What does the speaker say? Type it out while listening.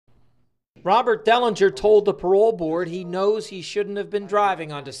Robert Dellinger told the parole board he knows he shouldn't have been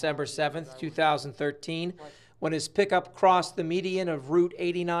driving on December 7th, 2013, when his pickup crossed the median of Route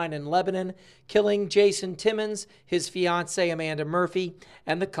 89 in Lebanon, killing Jason Timmons, his fiancée Amanda Murphy,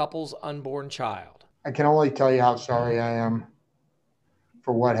 and the couple's unborn child. I can only tell you how sorry I am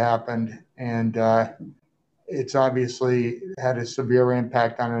for what happened, and it's obviously had a severe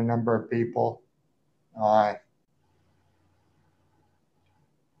impact on a number of people.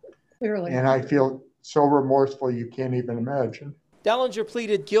 Clearly. And I feel so remorseful you can't even imagine. Dellinger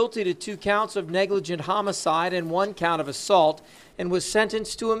pleaded guilty to 2 counts of negligent homicide and 1 count of assault and was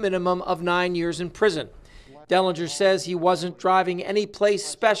sentenced to a minimum of 9 years in prison. Dellinger says he wasn't driving any place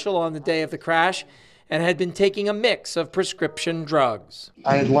special on the day of the crash and had been taking a mix of prescription drugs.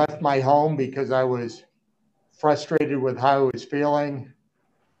 I had left my home because I was frustrated with how I was feeling.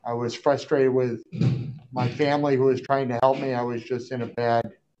 I was frustrated with my family who was trying to help me. I was just in a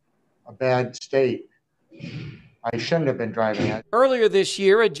bad state. I shouldn't have been driving it. Earlier this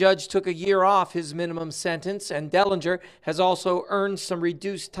year, a judge took a year off his minimum sentence, and Dellinger has also earned some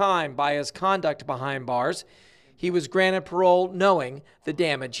reduced time by his conduct behind bars. He was granted parole knowing the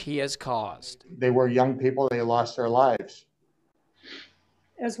damage he has caused. They were young people. They lost their lives.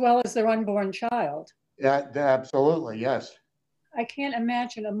 As well as their unborn child. Yeah, absolutely, yes. I can't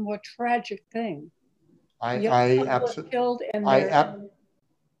imagine a more tragic thing. I absolutely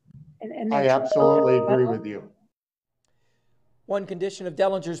agree with you. One condition of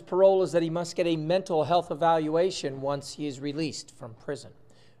Dellinger's parole is that he must get a mental health evaluation once he is released from prison.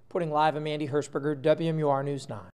 Reporting live, I'm Andy Hirschberger, WMUR News 9.